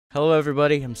Hello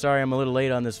everybody, I'm sorry I'm a little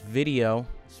late on this video.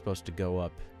 It's supposed to go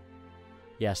up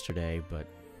yesterday, but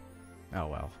oh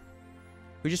well.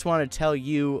 We just want to tell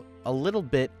you a little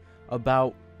bit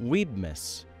about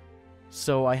Weebmas.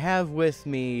 So I have with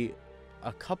me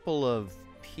a couple of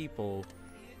people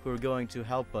who are going to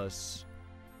help us.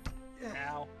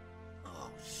 Ow. Oh,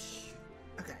 shoot.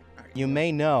 Okay, alright. You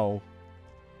may know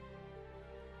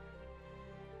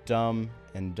Dumb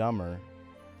and Dumber.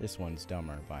 This one's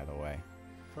dumber, by the way.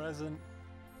 Present.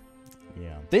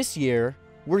 Yeah. This year,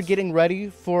 we're getting ready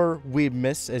for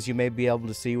Weebmas, as you may be able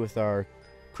to see with our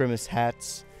Christmas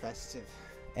hats. Festive.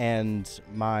 And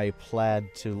my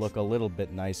plaid to look a little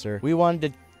bit nicer. We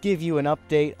wanted to give you an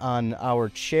update on our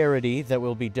charity that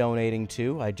we'll be donating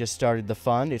to. I just started the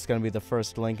fund. It's going to be the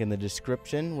first link in the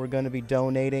description. We're going to be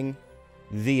donating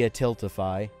via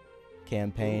Tiltify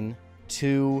campaign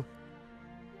to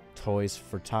Toys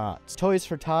for Tots. Toys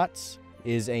for Tots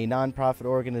is a non-profit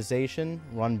organization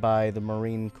run by the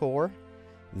Marine Corps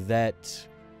that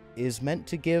is meant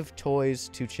to give toys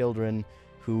to children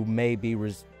who may be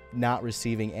not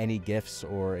receiving any gifts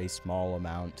or a small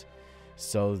amount,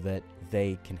 so that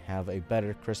they can have a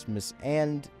better Christmas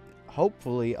and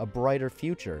hopefully a brighter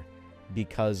future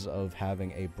because of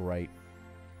having a bright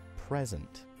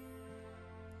present.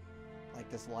 Like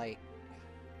this light.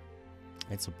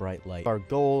 It's a bright light. Our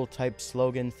goal type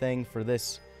slogan thing for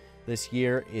this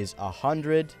year is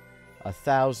 100,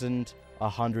 1,000,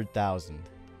 100,000.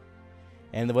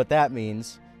 And what that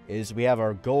means is we have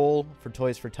our goal for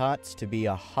Toys for Tots to be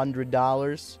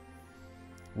 $100.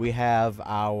 We have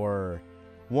our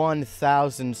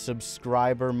 1,000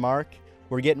 subscriber mark.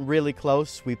 We're getting really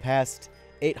close. We passed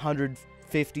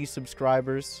 850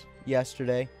 subscribers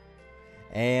yesterday.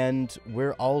 And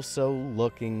we're also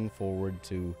looking forward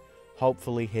to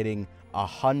hopefully hitting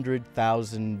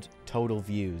 100,000 total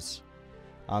views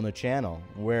on the channel.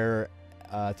 We're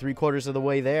 3/4 of the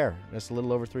way there. Just a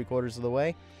little over 3/4 of the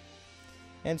way.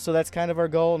 And so that's kind of our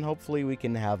goal, and hopefully we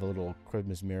can have a little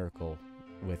Christmas miracle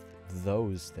with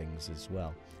those things as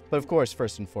well. But of course,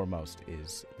 first and foremost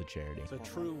is the charity. It's a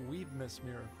true Weebmas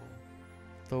miracle.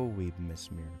 The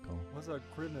Weebmas miracle. What's a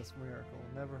Christmas miracle?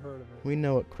 Never heard of it. We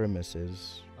know what Christmas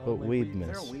is, but Only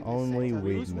Weebmas. Only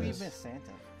Who's Weebmas. Weebmas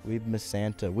Santa? Weebmas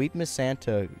Santa. Weebmas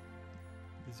Santa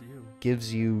Is you.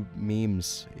 gives you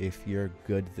memes if you're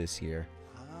good this year.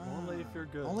 Only if you're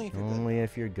good. Only if you're Only good.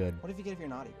 if you're good. What if you get if you're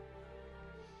naughty?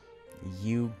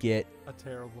 You get A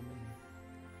terrible meme.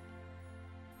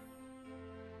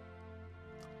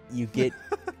 you get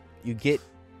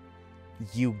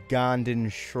Ugandan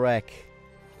Shrek.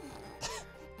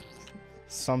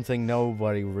 Something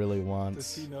nobody really Does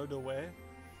wants. he know the way?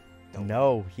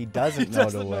 No, he doesn't He know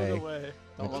doesn't the way. know the way.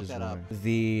 Don't which look is that up. weird.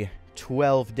 The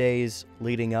 12 days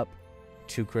leading up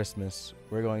to Christmas,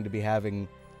 we're going to be having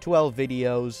 12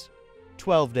 videos,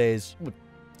 12 days.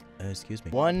 Excuse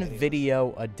me. One Videos.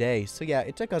 video a day. So yeah,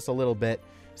 it took us a little bit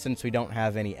since we don't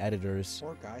have any editors.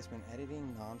 Poor guy's been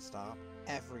editing nonstop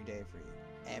every day for you.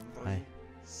 Every Aye.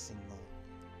 single.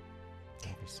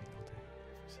 Every single day.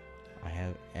 I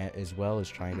have, as well as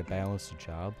trying to balance a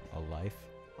job, a life.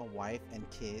 A wife and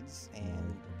kids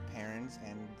and parents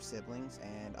and siblings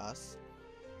and us.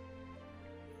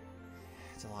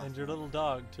 It's a lot. And your little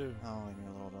dog, too. Oh, and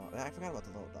your little dog. I forgot about the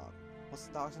little dog. What's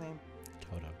the dog's name?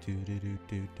 Hold up. Do do do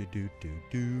do do do do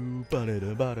do.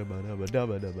 Ba-da-da, ba-da-ba-da,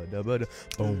 ba-da-ba-da,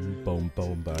 boom boom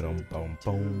boom ba-dum boom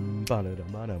boom. Ba-da-da,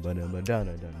 ba-da-ba-da,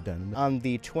 ba-da-da-dun-dun. On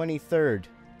the 23rd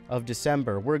of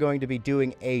December, we're going to be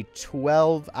doing a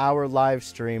 12-hour live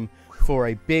stream for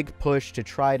a big push to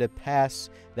try to pass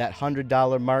that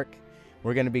 $100 mark.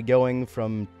 We're going to be going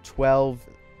from 12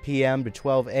 p.m. to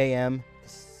 12 a.m.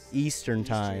 Eastern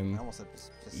time. I almost said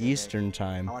Pacific. Eastern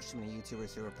time. I watched so many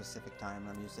YouTubers who are Pacific time,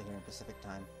 and I'm used to hearing Pacific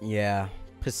time. Yeah.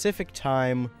 Pacific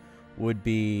time would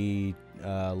be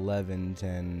 11,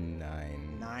 10,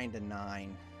 9. 9 to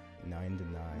 9. 9 to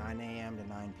 9. 9 a.m. to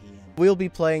 9 p.m. We'll be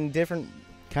playing different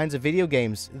kinds of video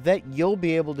games that you'll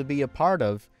be able to be a part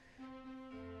of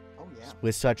Oh, yeah.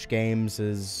 with such games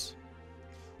as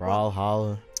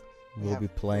Brawlhalla. We We'll have be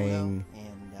playing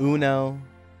and, Uno,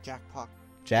 Jackpot.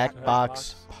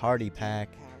 Jackbox, Party Pack.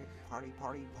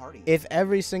 Party. If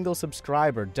every single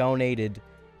subscriber donated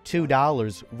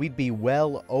 $2, we'd be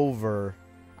well over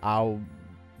our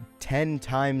 10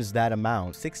 times that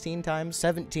amount, 16 times,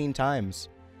 17 times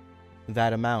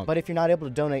that amount. But if you're not able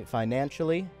to donate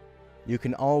financially, you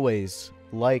can always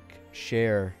like,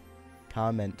 share,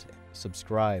 comment,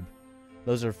 subscribe.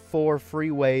 Those are 4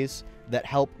 free ways that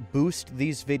help boost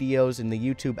these videos in the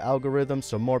YouTube algorithm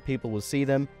so more people will see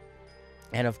them.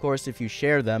 And of course, if you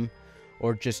share them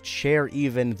or just share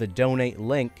even the donate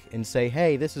link and say,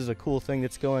 hey, this is a cool thing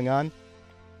that's going on.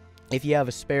 If you have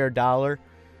a spare dollar,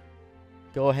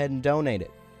 go ahead and donate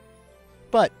it.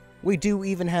 But we do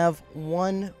even have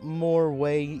one more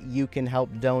way you can help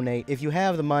donate. If you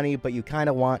have the money, but you kind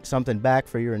of want something back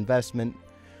for your investment,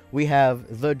 we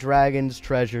have the Dragon's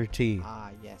Treasure Tea.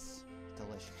 Ah, yes.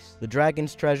 Delicious. The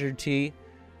Dragon's Treasure Tea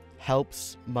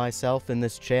helps myself in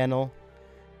this channel.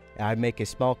 I make a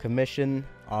small commission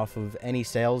off of any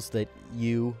sales that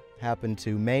you happen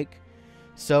to make.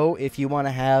 So if you want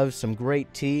to have some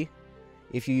great tea,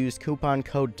 if you use coupon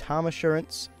code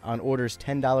tamasurance on orders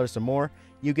 $10 or more,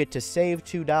 you get to save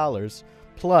 $2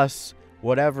 plus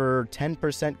whatever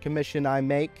 10% commission I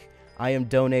make, I am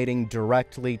donating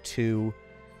directly to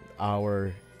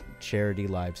our charity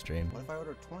live stream. What if I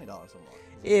order $20 or more?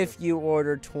 If you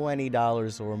order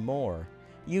 $20 or more,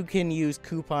 you can use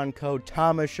coupon code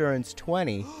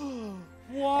TOMASsurance20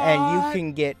 What? and you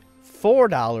can get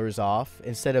 $4 off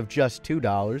instead of just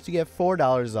 $2. You get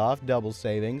 $4 off, double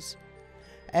savings,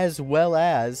 as well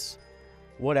as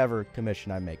whatever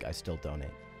commission I make, I still donate.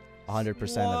 100% of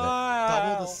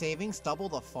Double the savings, double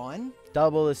the fun? it.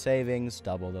 Double the savings,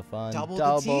 double the fun, Double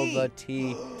the the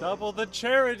tea, Double the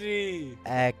charity.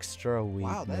 extra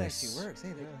weakness. Wow, that actually works. Hey,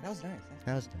 that was nice.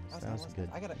 That was nice. That was good.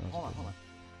 I gotta, That was hold on, good. hold on.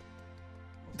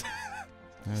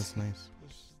 That was nice.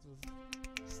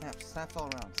 Snaps all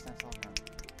around, snaps all around.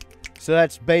 So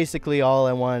that's basically all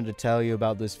I wanted to tell you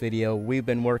about this video. We've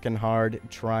been working hard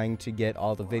trying to get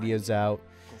all the videos out.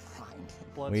 Grind.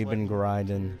 Blood, We've sweat, been and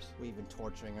grinding. tears. We've been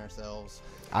torturing ourselves.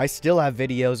 I still have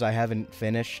videos I haven't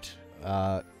finished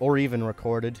or even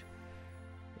recorded.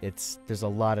 There's a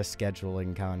lot of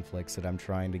scheduling conflicts that I'm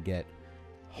trying to get.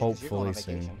 Yeah, 'cause you're going Hopefully on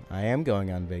soon. vacation. I am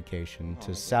going on vacation to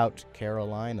vacation. South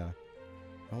Carolina.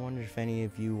 I wonder if any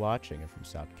of you watching are from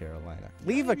South Carolina.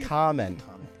 Leave a Leave a comment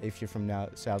comment. if you're from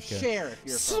South Carolina. Share if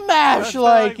you're from. Smash That's the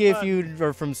like like if button. you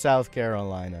are from South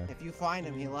Carolina. If you find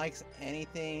him, he likes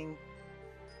anything,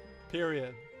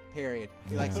 Period. period.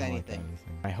 He Yeah, likes I like anything.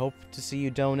 I hope to see you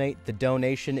donate. The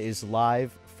donation is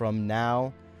live from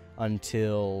now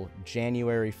until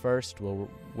January 1st,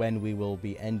 when we will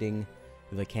be ending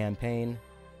the campaign.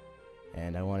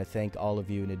 And I want to thank all of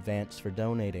you in advance for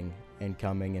donating and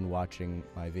coming and watching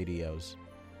my videos.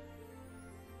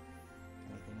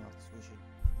 Anything else we should?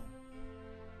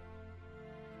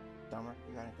 Dumber,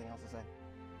 you got anything else to say?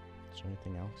 Is there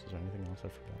anything else? Is there anything else I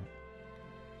forgot?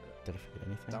 Did I forget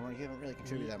anything? Dumber, you haven't really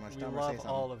contributed that much. We Dumber, say love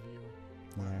something. all of you.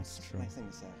 Yeah, Wow, it's such true. a nice thing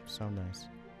to say. So nice.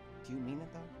 Do you mean it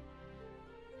though?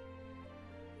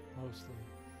 Mostly.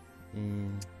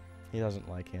 He doesn't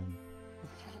like him.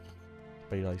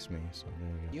 But he likes me, so there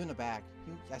you go. You in the back.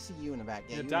 I see you in the back.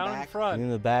 Yeah, You're you down in the in back. front. In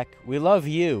the back. We love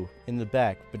you in the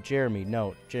back, but Jeremy,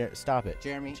 no. Stop it.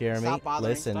 Jeremy, Jeremy, stop bothering.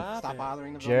 listen. Stop bothering the bro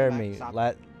in the Jeremy, back.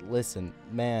 Stop. listen,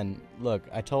 man. Look,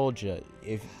 I told you.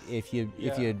 If you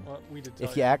Well, we did tell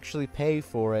if you actually pay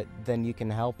for it, then you can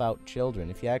help out children.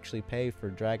 If you actually pay for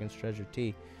Dragon's Treasure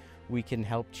Tea, we can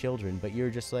help children. But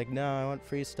you're just like, no, I want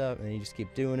free stuff, and you just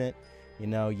keep doing it. You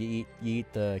know, you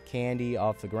eat the candy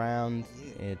off the ground.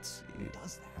 Ew. Who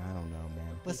does that? I don't know,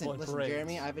 man. Listen, People in listen, parades.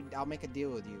 Jeremy. I'll make a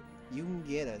deal with you. You can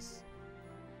get us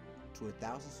to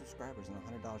 1,000 subscribers and a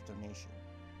 $100 donation.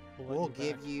 We'll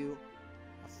give you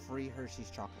a free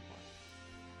Hershey's chocolate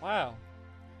bar. Wow.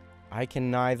 I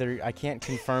can't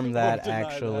confirm Won't that deny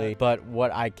actually, that. but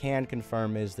what I can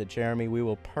confirm is that Jeremy, we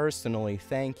will personally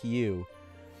thank you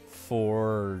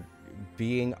for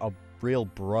being a real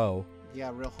bro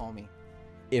Yeah, real homie.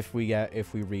 if we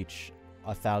reach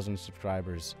 1,000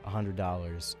 subscribers,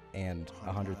 $100, and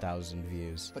 100,000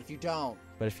 views. But if you don't,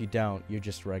 But if you don't, you're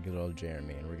just regular old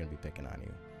Jeremy, and we're gonna be picking on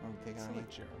you. I'm picking Sound on you. like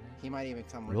Jeremy. He might even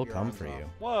come. rip We'll your come arms for off. you.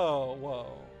 Whoa,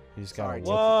 whoa. He's got Sorry, a Jake.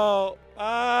 Whoa.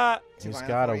 Ah. Too he's violent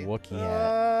got a for you? Wookiee hat.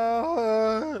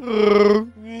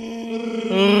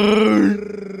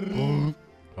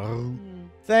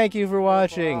 Thank you for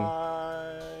watching,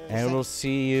 Bye. and we'll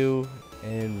see you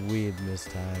in Weebmas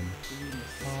time.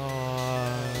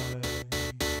 Weebmas. Bye.